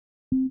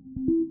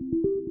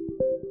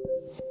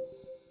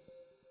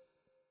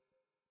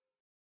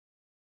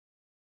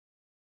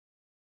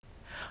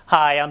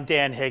Hi, I'm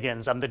Dan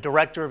Higgins. I'm the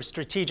Director of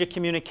Strategic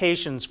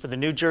Communications for the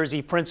New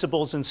Jersey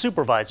Principals and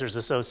Supervisors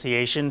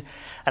Association,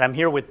 and I'm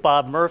here with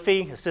Bob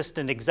Murphy,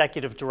 Assistant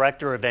Executive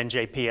Director of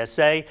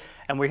NJPSA,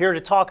 and we're here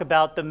to talk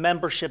about the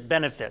membership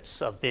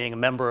benefits of being a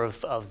member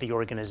of the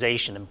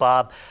organization. And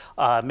Bob,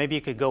 maybe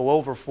you could go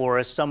over for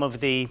us some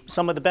of the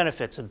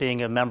benefits of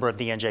being a member of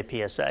the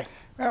NJPSA.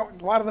 Well,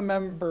 a lot of the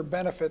member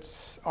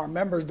benefits our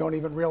members don't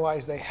even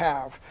realize they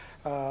have,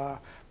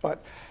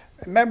 but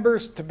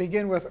members, to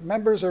begin with,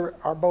 members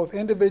are both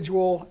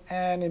individual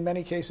and in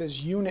many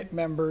cases unit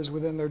members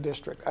within their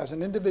district. As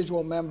an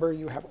individual member,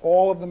 you have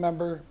all of the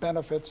member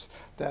benefits,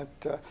 that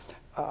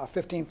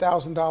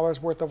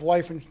 $15,000 worth of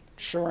life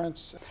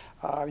insurance.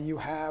 You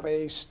have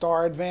a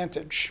Star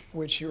Advantage,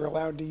 which you're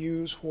allowed to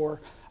use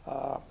for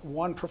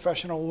one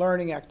professional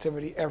learning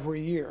activity every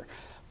year.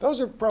 Those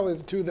are probably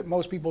the two that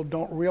most people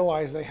don't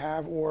realize they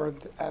have, or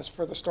as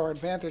for the Star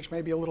Advantage,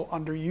 maybe a little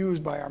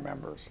underused by our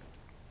members.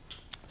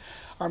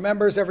 Our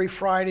members every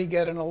Friday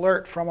get an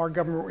alert from our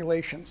government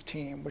relations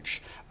team,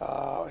 which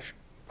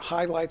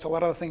highlights a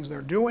lot of the things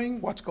they're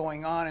doing, what's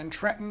going on in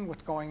Trenton,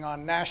 what's going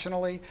on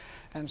nationally,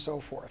 and so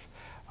forth.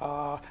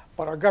 But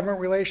our government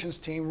relations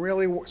team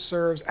really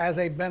serves as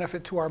a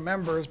benefit to our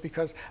members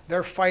because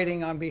they're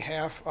fighting on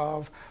behalf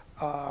of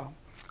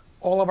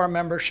all of our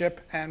membership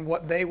and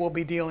what they will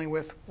be dealing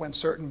with when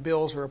certain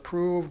bills are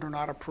approved or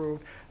not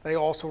approved. They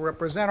also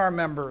represent our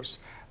members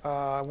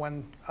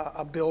when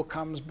a bill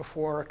comes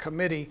before a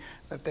committee,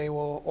 that they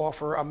will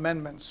offer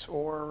amendments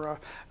or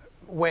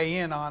weigh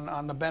in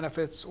on the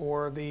benefits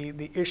or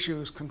the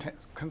issues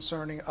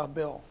concerning a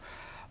bill.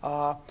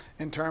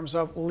 In terms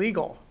of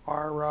legal,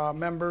 our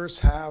members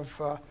have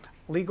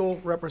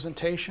legal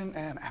representation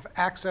and have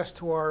access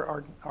to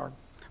our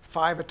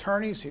 5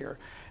 attorneys here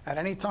at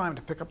any time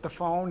to pick up the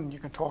phone, and you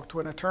can talk to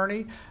an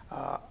attorney.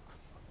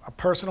 A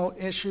personal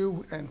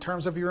issue in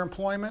terms of your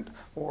employment,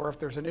 or if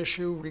there's an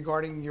issue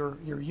regarding your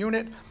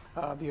unit,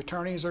 the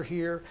attorneys are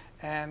here,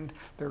 and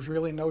there's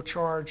really no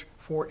charge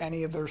for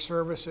any of their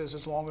services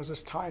as long as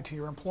it's tied to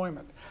your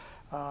employment.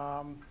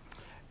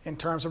 In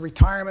terms of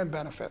retirement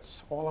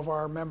benefits, all of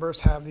our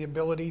members have the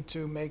ability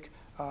to make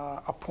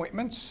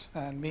appointments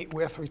and meet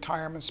with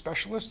retirement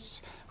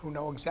specialists who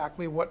know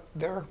exactly what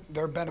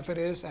their benefit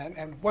is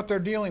and what they're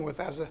dealing with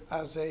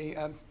as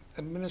an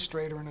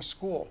administrator in a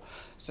school,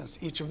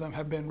 since each of them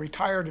have been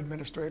retired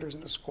administrators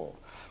in the school.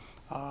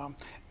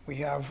 We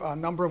have a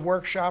number of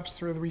workshops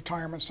through the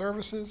retirement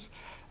services.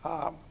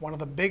 One of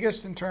the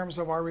biggest in terms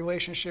of our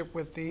relationship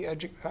with the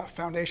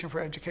Foundation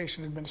for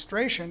Education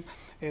Administration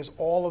is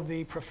all of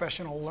the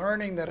professional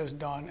learning that is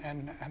done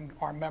and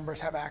our members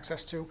have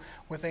access to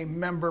with a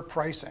member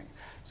pricing.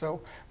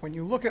 So when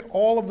you look at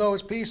all of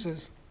those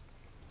pieces,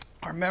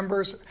 our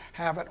members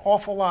have an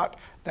awful lot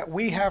that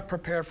we have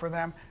prepared for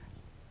them,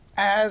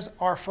 as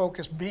our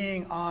focus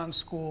being on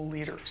school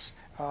leaders.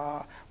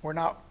 We're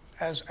not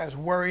as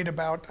worried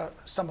about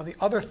some of the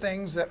other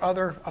things that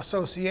other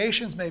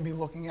associations may be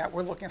looking at.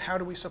 We're looking at how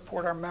do we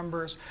support our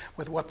members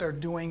with what they're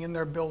doing in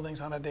their buildings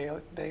on a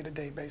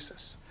day-to-day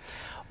basis.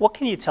 What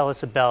can you tell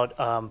us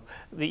about,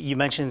 you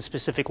mentioned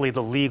specifically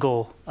the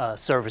legal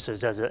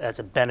services as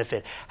a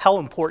benefit. How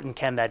important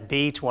can that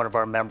be to one of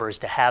our members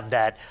to have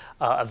that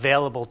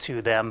available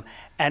to them?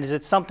 And is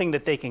it something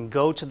that they can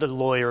go to the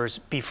lawyers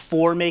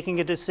before making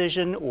a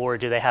decision, or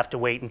do they have to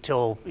wait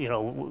until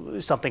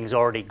something's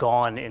already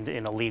gone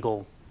in a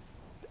legal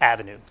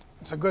avenue?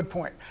 It's a good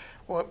point.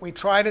 What we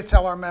try to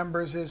tell our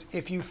members is,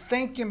 if you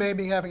think you may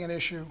be having an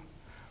issue,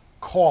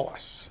 call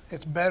us.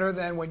 It's better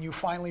than when you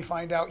finally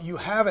find out you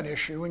have an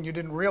issue and you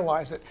didn't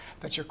realize it,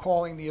 that you're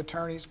calling the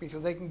attorneys,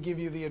 because they can give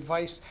you the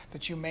advice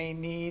that you may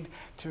need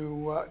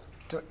to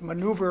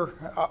maneuver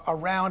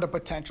around a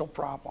potential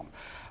problem.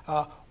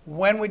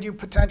 When would you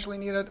potentially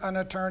need an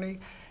attorney?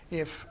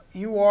 If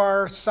you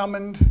are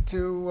summoned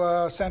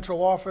to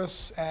central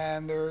office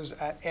and there's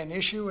an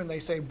issue and they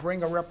say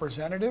bring a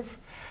representative,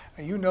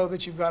 you know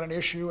that you've got an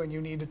issue and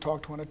you need to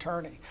talk to an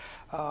attorney.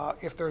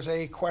 If there's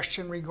a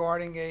question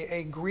regarding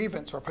a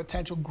grievance or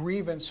potential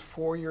grievance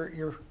for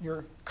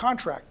your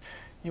contract,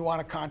 you want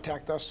to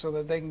contact us so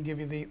that they can give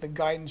you the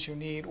guidance you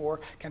need, or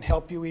can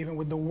help you even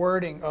with the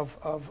wording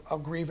of a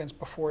grievance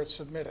before it's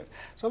submitted.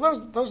 So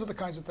those are the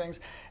kinds of things.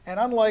 And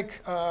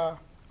unlike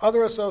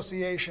other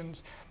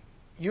associations,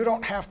 you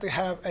don't have to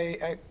have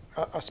a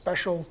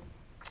special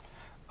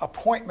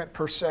appointment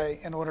per se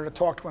in order to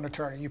talk to an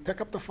attorney. You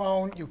pick up the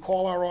phone, you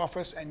call our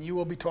office, and you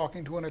will be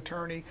talking to an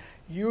attorney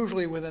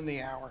usually within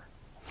the hour.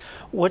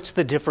 What's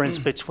the difference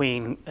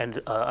between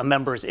a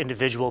member's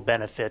individual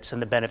benefits and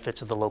the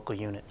benefits of the local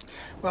unit?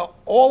 Well,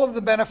 all of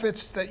the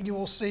benefits that you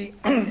will see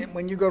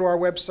when you go to our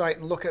website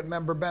and look at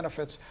member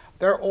benefits,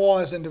 they're all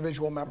as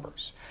individual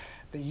members.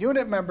 The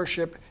unit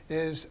membership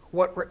is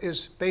what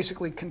is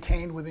basically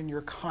contained within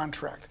your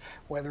contract,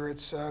 whether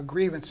it's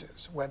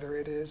grievances, whether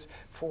it is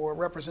for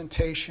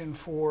representation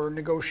for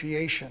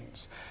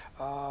negotiations,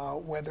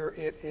 whether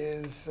it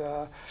is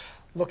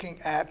looking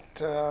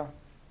at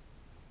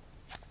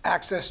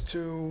access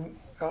to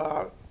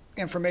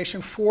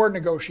information for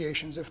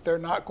negotiations if they're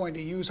not going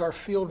to use our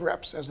field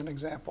reps as an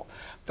example.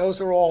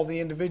 Those are all the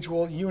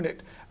individual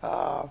unit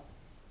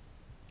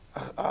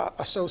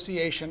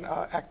association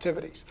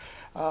activities.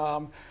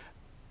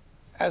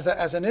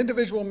 As an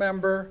individual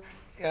member,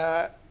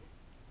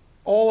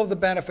 all of the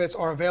benefits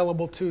are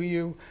available to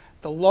you.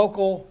 The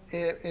local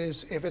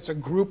is if it's a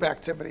group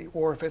activity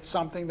or if it's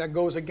something that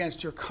goes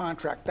against your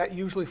contract. That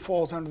usually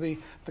falls under the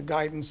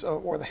guidance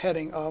or the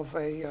heading of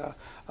a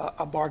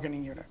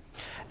bargaining unit.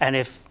 And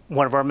if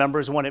one of our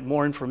members wanted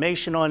more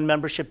information on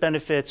membership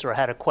benefits or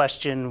had a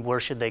question,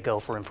 where should they go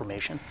for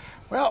information?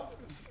 Well,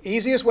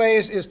 easiest way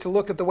is to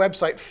look at the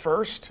website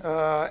first,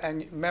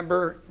 and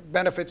member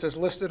benefits is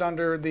listed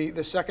under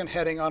the second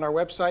heading on our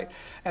website,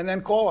 and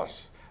then call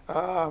us.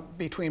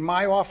 Between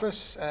my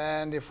office,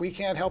 and if we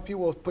can't help you,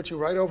 we'll put you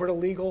right over to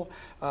legal.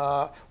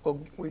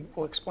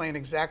 We'll explain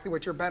exactly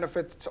what your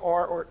benefits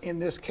are, or in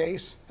this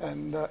case,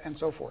 and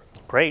so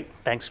forth. Great.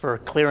 Thanks for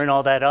clearing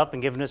all that up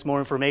and giving us more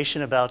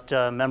information about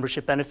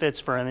membership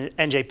benefits for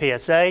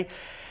NJPSA.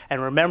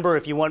 And remember,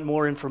 if you want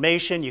more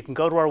information, you can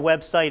go to our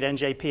website,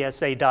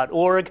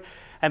 njpsa.org,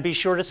 and be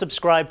sure to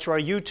subscribe to our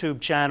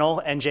YouTube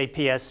channel,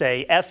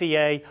 NJPSA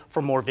FEA,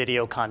 for more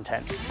video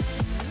content.